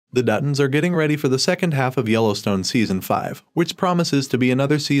The Duttons are getting ready for the second half of Yellowstone Season 5, which promises to be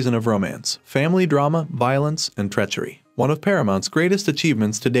another season of romance, family drama, violence, and treachery. One of Paramount's greatest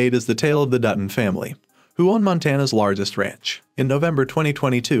achievements to date is the tale of the Dutton family, who own Montana's largest ranch. In November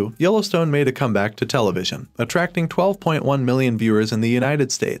 2022, Yellowstone made a comeback to television, attracting 12.1 million viewers in the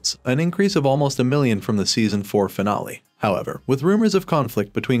United States, an increase of almost a million from the Season 4 finale. However, with rumors of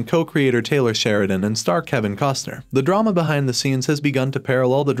conflict between co-creator Taylor Sheridan and star Kevin Costner, the drama behind the scenes has begun to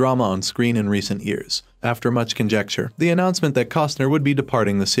parallel the drama on screen in recent years. After much conjecture, the announcement that Costner would be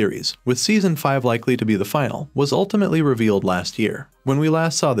departing the series, with Season 5 likely to be the final, was ultimately revealed last year. When we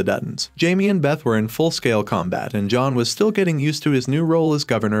last saw the Duttons, Jamie and Beth were in full-scale combat and John was still getting used to his new role as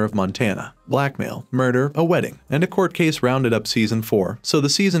governor of Montana. Blackmail, murder, a wedding, and a court case rounded up Season 4, so the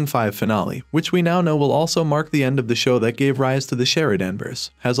Season 5 finale, which we now know will also mark the end of the show that gave rise to the Sheridanverse,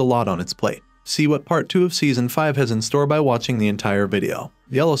 has a lot on its plate. See what Part 2 of Season 5 has in store by watching the entire video.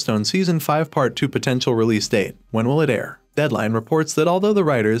 Yellowstone Season 5 Part 2 potential release date. When will it air? Deadline reports that although the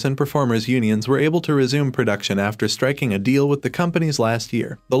writers and performers unions were able to resume production after striking a deal with the companies last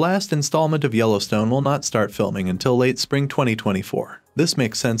year, the last installment of Yellowstone will not start filming until late spring 2024. This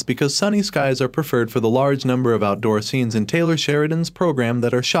makes sense because sunny skies are preferred for the large number of outdoor scenes in Taylor Sheridan's program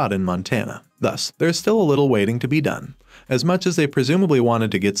that are shot in Montana. Thus, there's still a little waiting to be done, as much as they presumably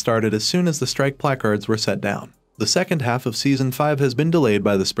wanted to get started as soon as the strike placards were set down. The second half of Season 5 has been delayed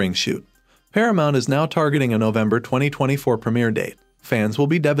by the spring shoot. Paramount is now targeting a November 2024 premiere date. Fans will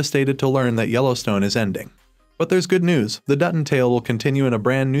be devastated to learn that Yellowstone is ending. But there's good news. The Dutton tale will continue in a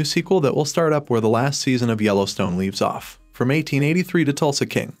brand new sequel that will start up where the last season of Yellowstone leaves off. From 1883 to Tulsa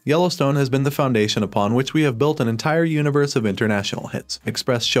King, Yellowstone has been the foundation upon which we have built an entire universe of international hits.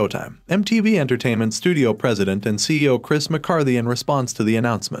 Express Showtime. MTV Entertainment Studio President and CEO Chris McCarthy in response to the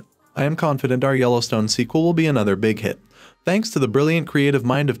announcement. I am confident our Yellowstone sequel will be another big hit, thanks to the brilliant creative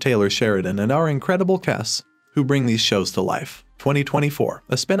mind of Taylor Sheridan and our incredible casts who bring these shows to life. 2024,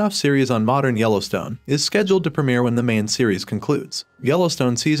 a spin-off series on modern Yellowstone, is scheduled to premiere when the main series concludes.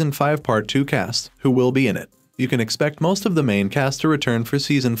 Yellowstone Season 5 Part 2 cast, who will be in it? You can expect most of the main cast to return for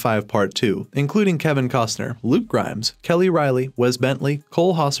Season 5 Part 2, including Kevin Costner, Luke Grimes, Kelly Riley, Wes Bentley,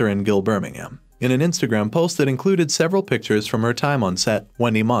 Cole Hauser, and Gil Birmingham. In an Instagram post that included several pictures from her time on set,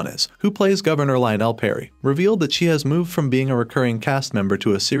 Wendy Moniz, who plays Governor Lionel Perry, revealed that she has moved from being a recurring cast member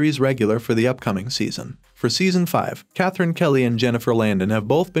to a series regular for the upcoming season. For Season 5, Catherine Kelly and Jennifer Landon have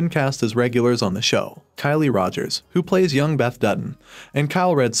both been cast as regulars on the show. Kylie Rogers, who plays young Beth Dutton, and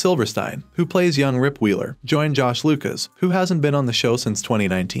Kyle Red Silverstein, who plays young Rip Wheeler, join Josh Lucas, who hasn't been on the show since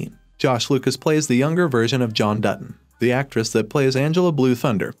 2019. Josh Lucas plays the younger version of John Dutton. The actress that plays Angela Blue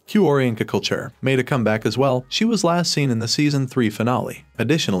Thunder, Kiyorinka Culture, made a comeback as well. She was last seen in the Season 3 finale.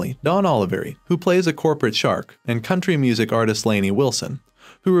 Additionally, Dawn Oliveri, who plays a corporate shark, and country music artist Lainey Wilson,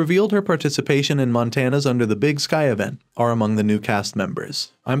 who revealed her participation in Montana's Under the Big Sky event, are among the new cast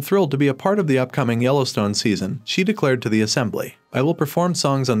members. I'm thrilled to be a part of the upcoming Yellowstone season, she declared to the Assembly. I will perform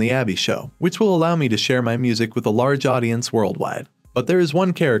songs on The Abby Show, which will allow me to share my music with a large audience worldwide. But there is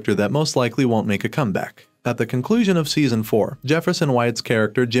one character that most likely won't make a comeback. At the conclusion of Season 4, Jefferson White's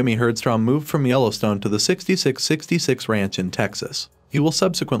character Jimmy Herdstrom moved from Yellowstone to the 6666 Ranch in Texas. He will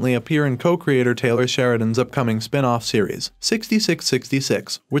subsequently appear in co-creator Taylor Sheridan's upcoming spin-off series,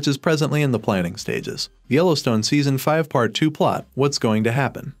 6666, which is presently in the planning stages. Yellowstone Season 5 Part 2 plot, what's going to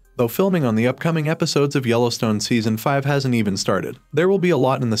happen? Though filming on the upcoming episodes of Yellowstone Season 5 hasn't even started, there will be a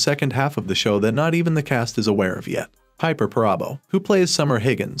lot in the second half of the show that not even the cast is aware of yet. Piper Perabo, who plays Summer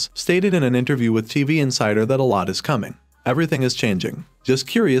Higgins, stated in an interview with TV Insider that a lot is coming. Everything is changing. Just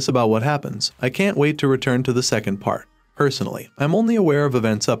curious about what happens. I can't wait to return to the second part. Personally, I'm only aware of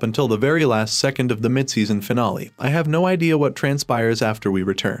events up until the very last second of the mid-season finale. I have no idea what transpires after we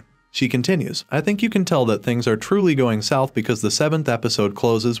return. She continues, I think you can tell that things are truly going south because the 7th episode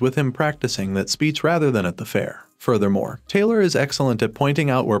closes with him practicing that speech rather than at the fair. Furthermore, Taylor is excellent at pointing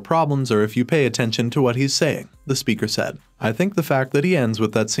out where problems are if you pay attention to what he's saying, the speaker said. I think the fact that he ends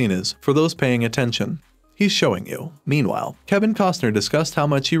with that scene is, for those paying attention, he's showing you. Meanwhile, Kevin Costner discussed how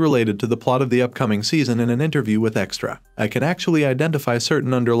much he related to the plot of the upcoming season in an interview with Extra. I can actually identify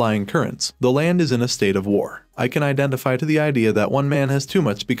certain underlying currents. The land is in a state of war. I can identify to the idea that one man has too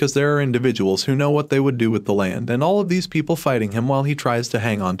much because there are individuals who know what they would do with the land and all of these people fighting him while he tries to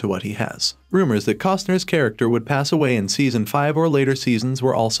hang on to what he has. Rumors that Costner's character would pass away in Season 5 or later seasons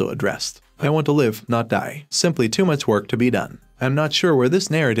were also addressed. I want to live, not die. Simply too much work to be done. I'm not sure where this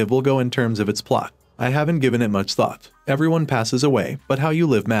narrative will go in terms of its plot. I haven't given it much thought. Everyone passes away, but how you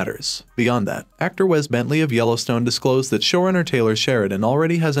live matters. Beyond that, actor Wes Bentley of Yellowstone disclosed that showrunner Taylor Sheridan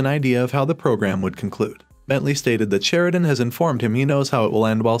already has an idea of how the program would conclude. Bentley stated that Sheridan has informed him he knows how it will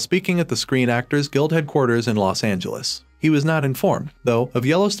end while speaking at the Screen Actors Guild headquarters in Los Angeles. He was not informed, though, of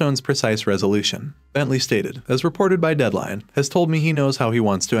Yellowstone's precise resolution. Bentley stated, as reported by Deadline, has told me he knows how he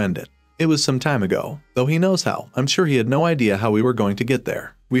wants to end it. It was some time ago. Though he knows how, I'm sure he had no idea how we were going to get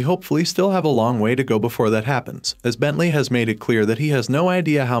there. We hopefully still have a long way to go before that happens, as Bentley has made it clear that he has no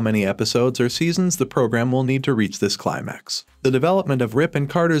idea how many episodes or seasons the program will need to reach this climax. The development of Rip and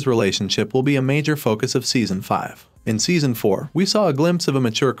Carter's relationship will be a major focus of Season 5. In Season 4, we saw a glimpse of a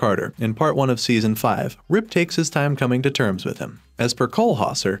mature Carter. In Part 1 of Season 5, Rip takes his time coming to terms with him. As per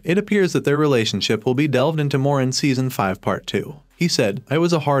Kohlhauser, it appears that their relationship will be delved into more in Season 5 Part 2. He said, I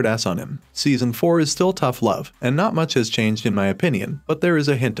was a hard ass on him. Season 4 is still tough love, and not much has changed in my opinion, but there is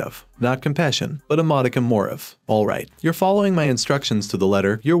a hint of, not compassion, but a modicum more of, alright, you're following my instructions to the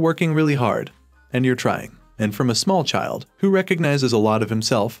letter, you're working really hard, and you're trying. And from a small child, who recognizes a lot of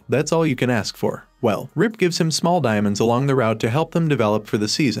himself, that's all you can ask for. Well, Rip gives him small diamonds along the route to help them develop for the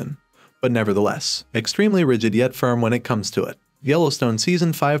season, but nevertheless, extremely rigid yet firm when it comes to it. Yellowstone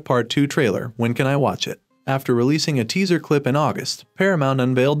Season 5 Part 2 trailer, when can I watch it? After releasing a teaser clip in August, Paramount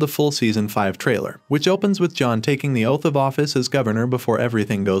unveiled the full Season 5 trailer, which opens with John taking the oath of office as governor before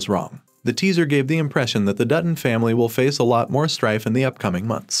everything goes wrong. The teaser gave the impression that the Dutton family will face a lot more strife in the upcoming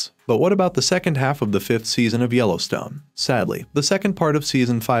months. But what about the second half of the 5th season of Yellowstone? Sadly, the second part of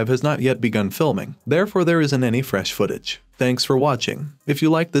Season 5 has not yet begun filming, therefore there isn't any fresh footage. Thanks for watching. If you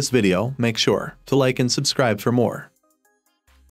liked this video, make sure to like and subscribe for more.